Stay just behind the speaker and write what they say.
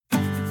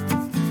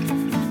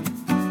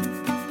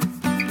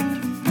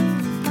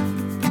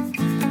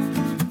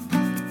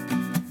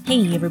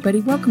Hey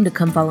everybody, welcome to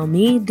Come Follow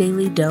Me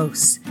Daily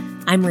Dose.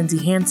 I'm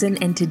Lindsay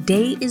Hanson, and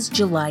today is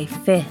July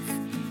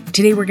 5th.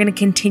 Today we're going to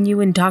continue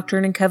in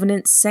Doctrine and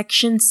Covenants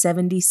section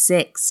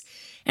 76.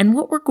 And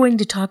what we're going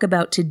to talk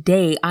about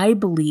today, I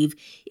believe,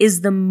 is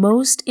the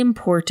most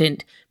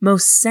important,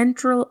 most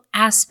central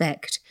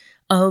aspect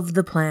of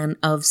the plan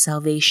of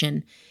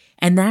salvation.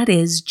 And that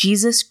is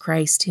Jesus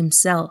Christ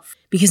himself.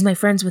 Because my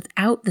friends,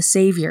 without the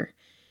Savior,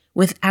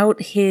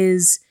 without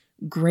his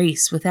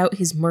grace, without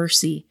his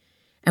mercy,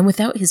 and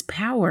without his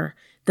power,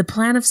 the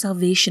plan of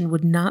salvation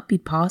would not be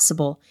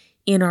possible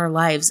in our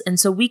lives. And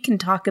so we can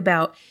talk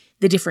about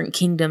the different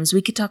kingdoms.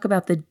 We could talk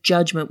about the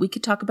judgment. We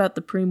could talk about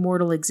the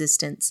premortal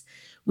existence.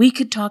 We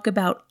could talk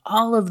about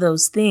all of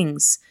those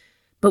things.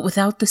 But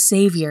without the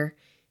Savior,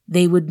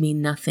 they would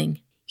mean nothing.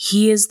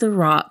 He is the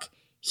rock.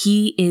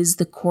 He is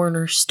the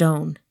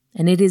cornerstone.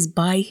 And it is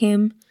by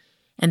him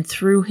and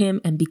through him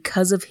and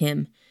because of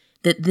him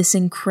that this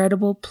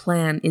incredible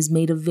plan is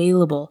made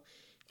available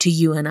to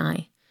you and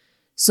I.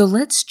 So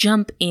let's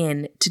jump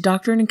in to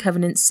Doctrine and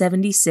Covenants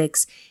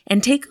 76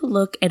 and take a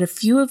look at a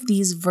few of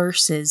these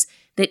verses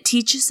that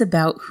teach us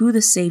about who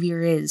the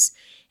Savior is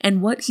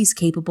and what he's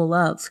capable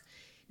of.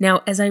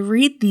 Now, as I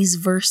read these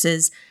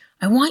verses,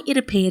 I want you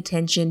to pay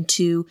attention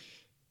to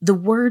the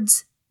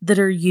words that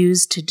are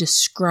used to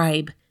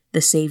describe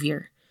the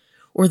Savior,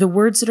 or the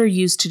words that are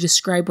used to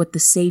describe what the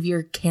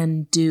Savior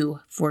can do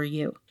for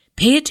you.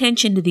 Pay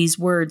attention to these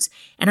words,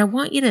 and I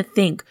want you to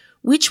think,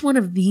 which one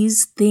of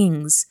these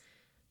things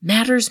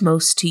matters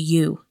most to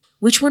you?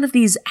 Which one of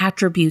these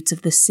attributes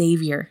of the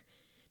Savior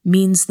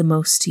means the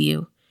most to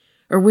you?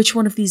 Or which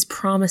one of these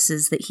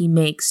promises that he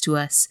makes to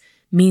us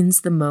means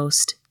the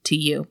most to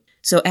you?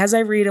 So as I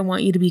read, I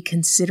want you to be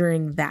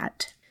considering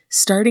that.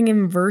 Starting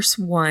in verse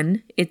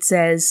 1, it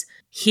says,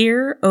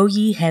 "Hear, O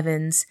ye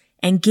heavens,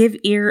 and give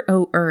ear,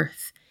 O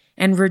earth,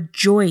 and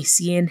rejoice,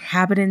 ye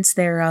inhabitants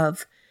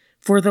thereof.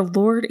 For the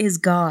Lord is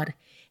God,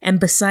 and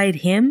beside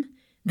him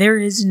there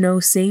is no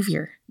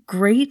Savior.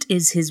 Great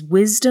is his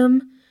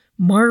wisdom,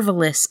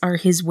 marvelous are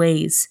his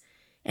ways,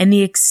 and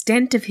the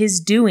extent of his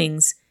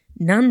doings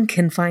none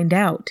can find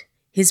out.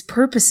 His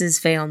purposes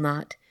fail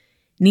not,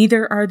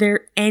 neither are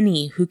there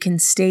any who can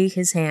stay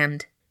his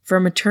hand.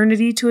 From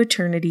eternity to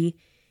eternity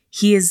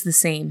he is the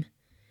same,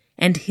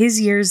 and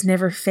his years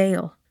never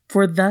fail.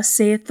 For thus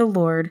saith the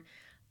Lord,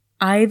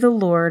 I the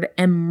Lord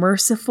am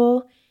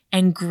merciful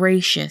and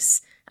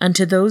gracious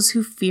unto those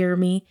who fear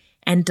me,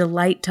 and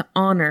delight to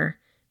honor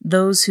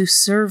those who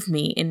serve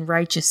me in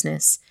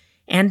righteousness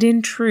and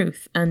in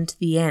truth unto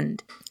the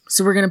end."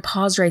 So we're going to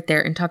pause right there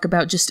and talk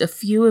about just a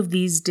few of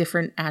these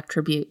different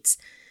attributes.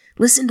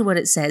 Listen to what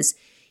it says.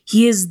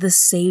 He is the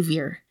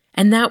Savior.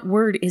 And that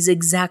word is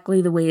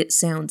exactly the way it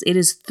sounds. It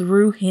is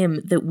through him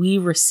that we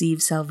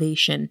receive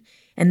salvation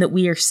and that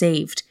we are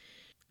saved.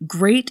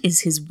 Great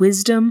is his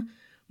wisdom.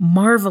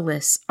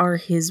 Marvelous are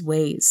his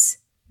ways.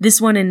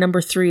 This one in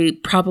number 3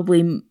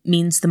 probably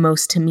means the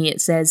most to me. It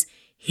says,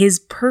 his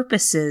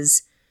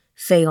purposes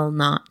fail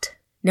not.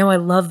 Now I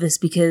love this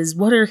because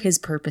what are his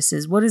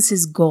purposes? What is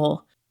his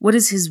goal? What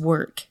is his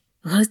work?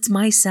 Well, it's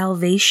my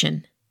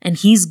salvation. And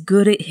he's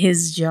good at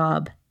his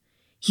job.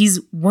 He's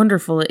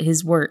wonderful at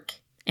his work.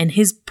 And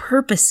his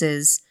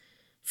purposes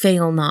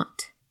fail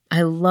not.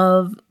 I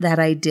love that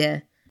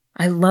idea.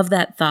 I love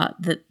that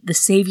thought that the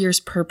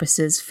Savior's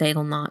purposes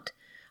fail not.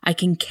 I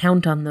can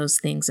count on those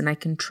things and I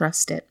can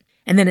trust it.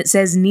 And then it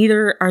says,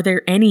 neither are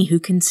there any who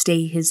can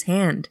stay his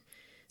hand.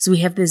 So we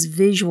have this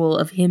visual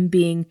of him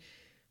being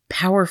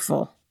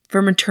powerful.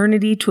 From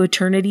eternity to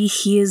eternity,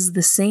 he is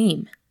the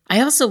same.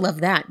 I also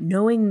love that,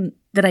 knowing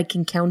that I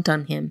can count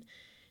on him,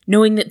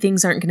 knowing that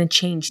things aren't going to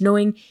change,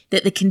 knowing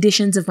that the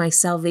conditions of my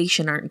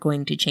salvation aren't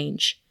going to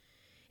change.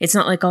 It's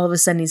not like all of a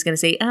sudden he's going to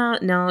say,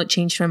 no, it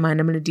changed my mind,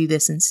 I'm going to do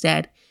this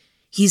instead.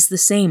 He's the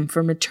same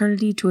from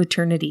eternity to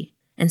eternity.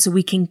 And so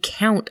we can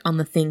count on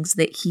the things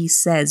that he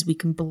says. We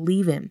can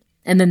believe him.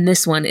 And then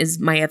this one is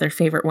my other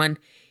favorite one.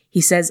 He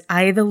says,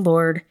 I, the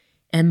Lord,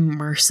 am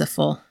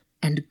merciful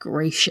and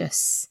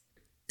gracious.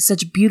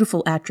 Such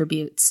beautiful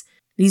attributes.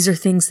 These are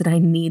things that I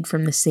need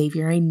from the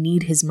Savior. I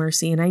need his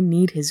mercy and I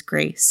need his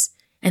grace.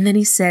 And then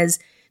he says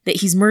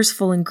that he's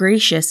merciful and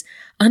gracious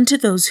unto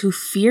those who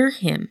fear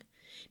him.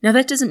 Now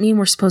that doesn't mean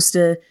we're supposed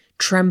to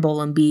tremble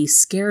and be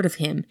scared of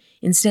him.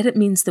 Instead, it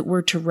means that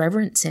we're to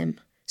reverence him.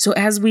 So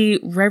as we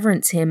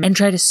reverence him and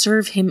try to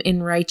serve him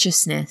in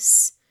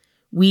righteousness,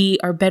 we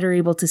are better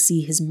able to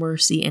see his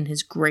mercy and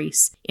his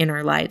grace in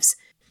our lives.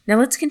 Now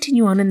let's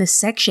continue on in this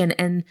section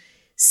and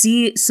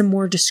see some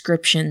more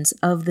descriptions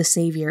of the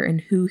Savior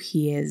and who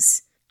he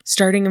is.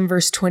 Starting in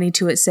verse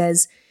 22, it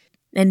says,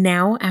 "And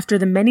now, after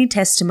the many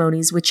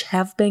testimonies which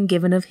have been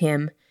given of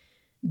him,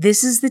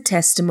 this is the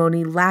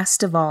testimony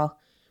last of all,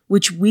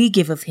 which we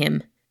give of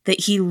him,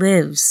 that he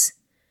lives.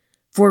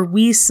 For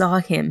we saw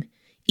him,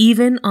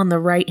 even on the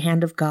right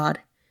hand of God,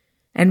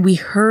 and we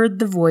heard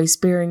the voice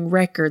bearing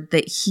record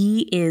that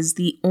he is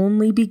the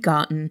only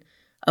begotten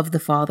of the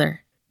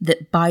Father,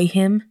 that by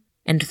him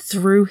and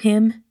through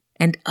him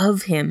and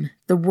of him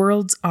the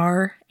worlds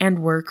are and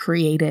were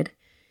created.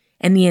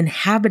 and the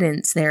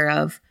inhabitants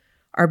thereof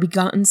are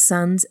begotten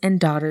sons and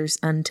daughters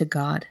unto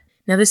God.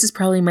 Now, this is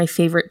probably my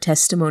favorite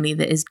testimony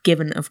that is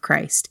given of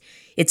Christ.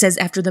 It says,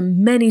 after the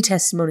many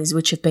testimonies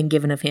which have been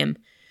given of him.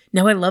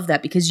 Now, I love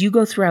that because you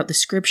go throughout the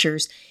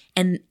scriptures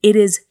and it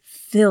is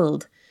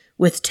filled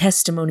with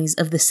testimonies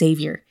of the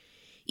Savior.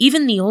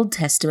 Even the Old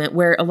Testament,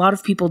 where a lot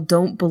of people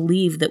don't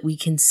believe that we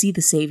can see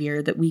the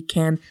Savior, that we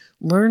can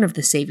learn of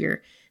the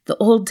Savior, the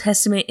Old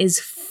Testament is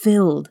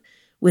filled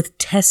with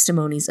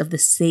testimonies of the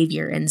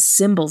Savior and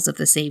symbols of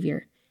the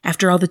Savior.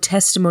 After all the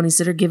testimonies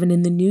that are given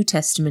in the New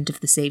Testament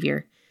of the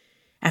Savior,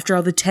 after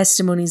all the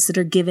testimonies that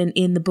are given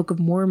in the Book of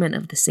Mormon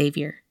of the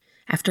Savior,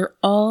 after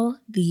all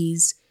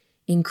these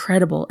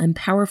incredible and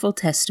powerful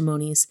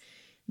testimonies,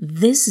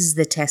 this is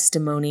the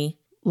testimony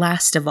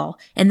last of all.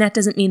 And that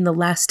doesn't mean the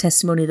last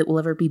testimony that will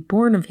ever be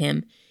born of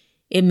him.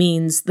 It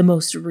means the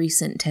most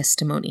recent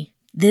testimony.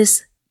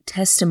 This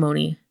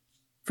testimony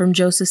from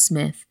Joseph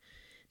Smith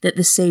that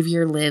the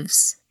Savior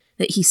lives,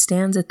 that he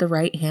stands at the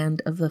right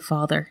hand of the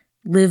Father,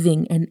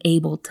 living and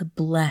able to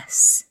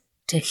bless,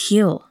 to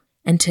heal,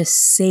 and to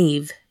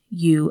save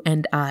you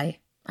and I.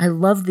 I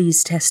love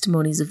these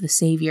testimonies of the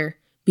Savior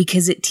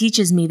because it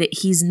teaches me that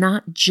he's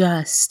not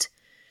just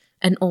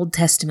an Old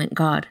Testament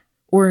God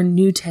or a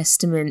New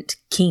Testament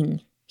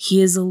king.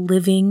 He is a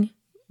living,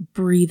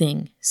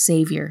 breathing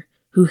Savior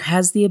who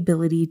has the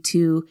ability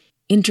to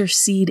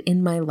intercede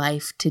in my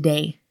life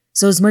today.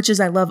 So as much as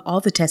I love all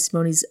the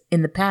testimonies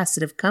in the past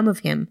that have come of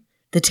him,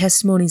 the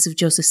testimonies of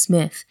Joseph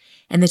Smith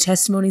and the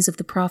testimonies of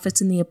the prophets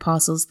and the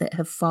apostles that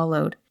have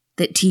followed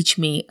that teach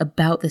me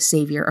about the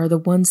Savior are the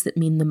ones that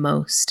mean the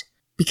most,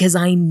 because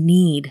I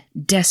need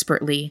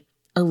desperately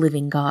a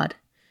living God.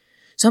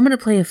 So I'm going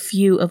to play a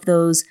few of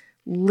those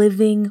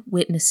living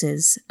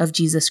witnesses of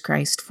Jesus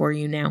Christ for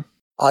you now.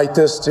 I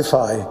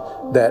testify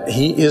that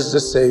he is the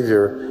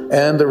Savior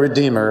and the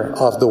Redeemer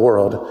of the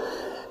world,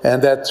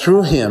 and that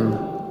through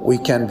him we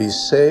can be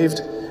saved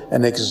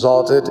and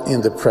exalted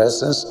in the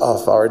presence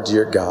of our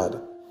dear God.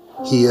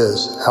 He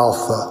is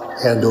Alpha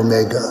and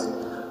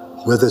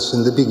Omega, with us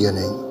in the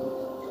beginning.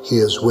 He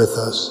is with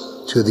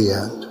us to the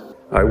end.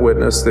 I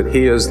witness that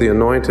he is the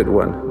Anointed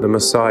One, the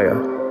Messiah.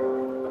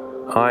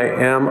 I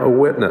am a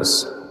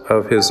witness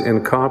of his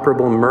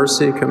incomparable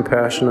mercy,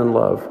 compassion, and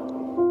love.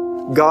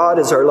 God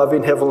is our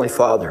loving Heavenly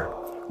Father.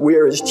 We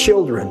are his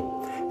children.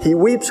 He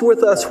weeps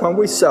with us when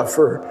we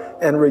suffer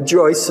and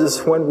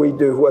rejoices when we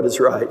do what is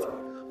right.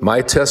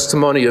 My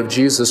testimony of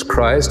Jesus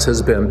Christ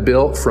has been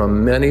built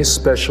from many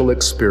special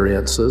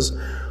experiences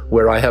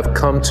where I have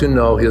come to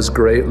know his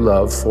great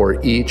love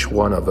for each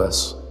one of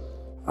us.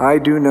 I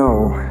do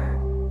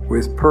know,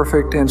 with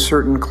perfect and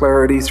certain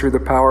clarity through the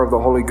power of the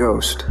Holy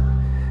Ghost,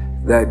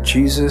 that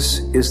Jesus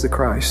is the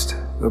Christ,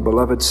 the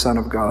beloved Son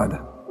of God.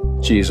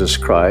 Jesus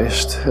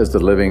Christ is the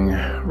living,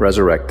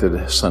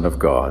 resurrected Son of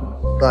God.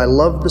 I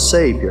love the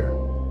Savior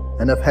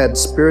and have had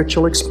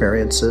spiritual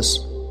experiences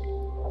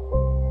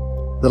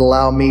that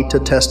allow me to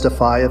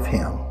testify of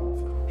him.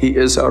 He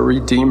is our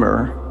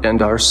Redeemer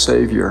and our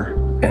Savior,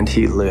 and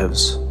he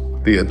lives.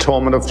 The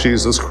atonement of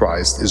Jesus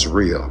Christ is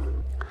real.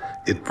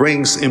 It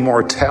brings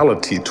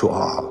immortality to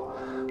all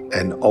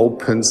and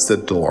opens the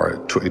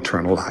door to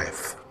eternal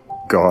life.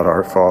 God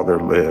our Father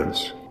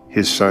lives.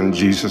 His Son,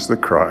 Jesus the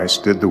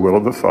Christ, did the will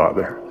of the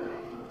Father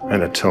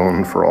and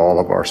atoned for all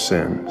of our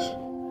sins.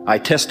 I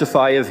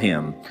testify of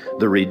him,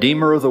 the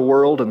Redeemer of the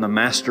world and the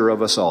Master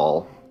of us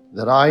all.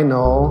 That I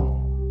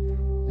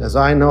know, as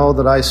I know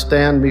that I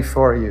stand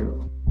before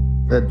you,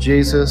 that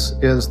Jesus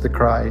is the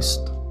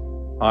Christ.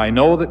 I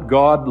know that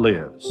God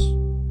lives,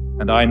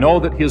 and I know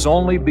that his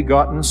only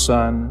begotten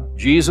Son,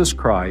 Jesus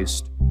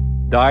Christ,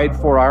 died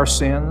for our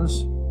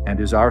sins and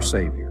is our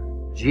Savior.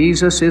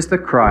 Jesus is the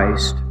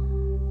Christ,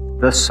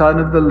 the Son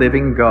of the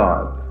living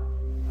God.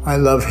 I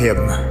love him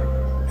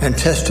and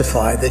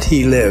testify that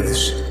he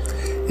lives.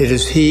 It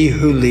is he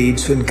who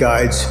leads and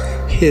guides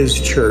his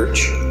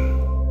church.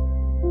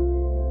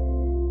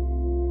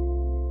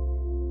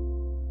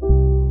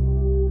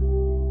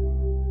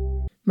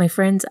 My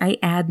friends, I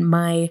add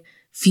my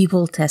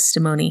feeble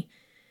testimony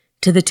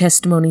to the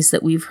testimonies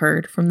that we've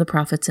heard from the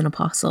prophets and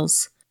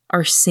apostles.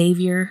 Our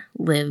Savior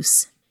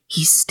lives.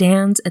 He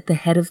stands at the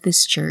head of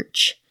this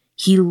church.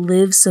 He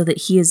lives so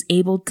that he is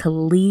able to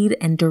lead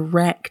and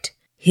direct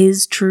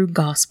his true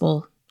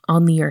gospel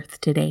on the earth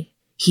today.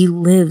 He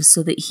lives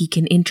so that he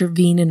can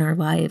intervene in our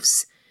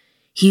lives.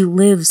 He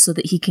lives so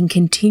that he can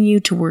continue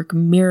to work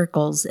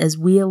miracles as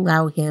we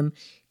allow him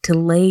to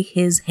lay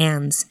his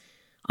hands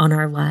on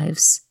our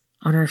lives,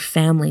 on our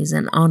families,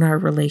 and on our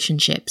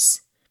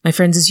relationships. My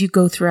friends, as you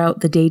go throughout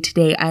the day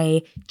today,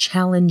 I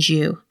challenge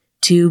you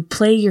to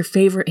play your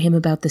favorite hymn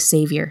about the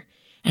Savior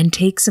and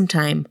take some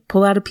time,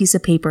 pull out a piece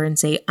of paper and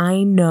say,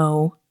 I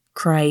know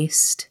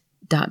Christ, ...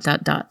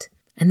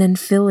 and then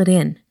fill it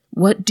in.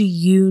 What do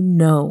you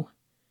know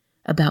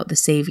about the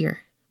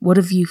Savior? What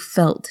have you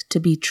felt to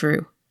be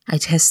true? I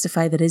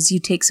testify that as you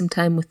take some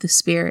time with the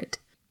Spirit,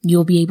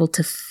 you'll be able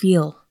to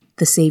feel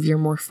the Savior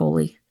more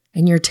fully,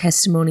 and your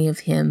testimony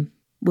of him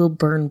will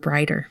burn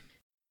brighter.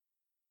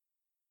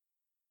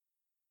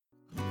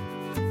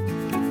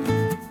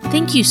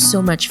 Thank you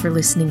so much for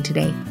listening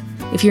today.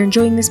 If you're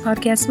enjoying this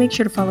podcast, make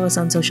sure to follow us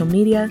on social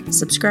media,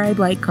 subscribe,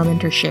 like,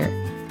 comment, or share.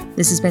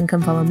 This has been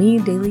Come Follow Me,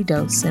 Daily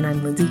Dose, and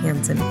I'm Lindsay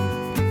Hansen.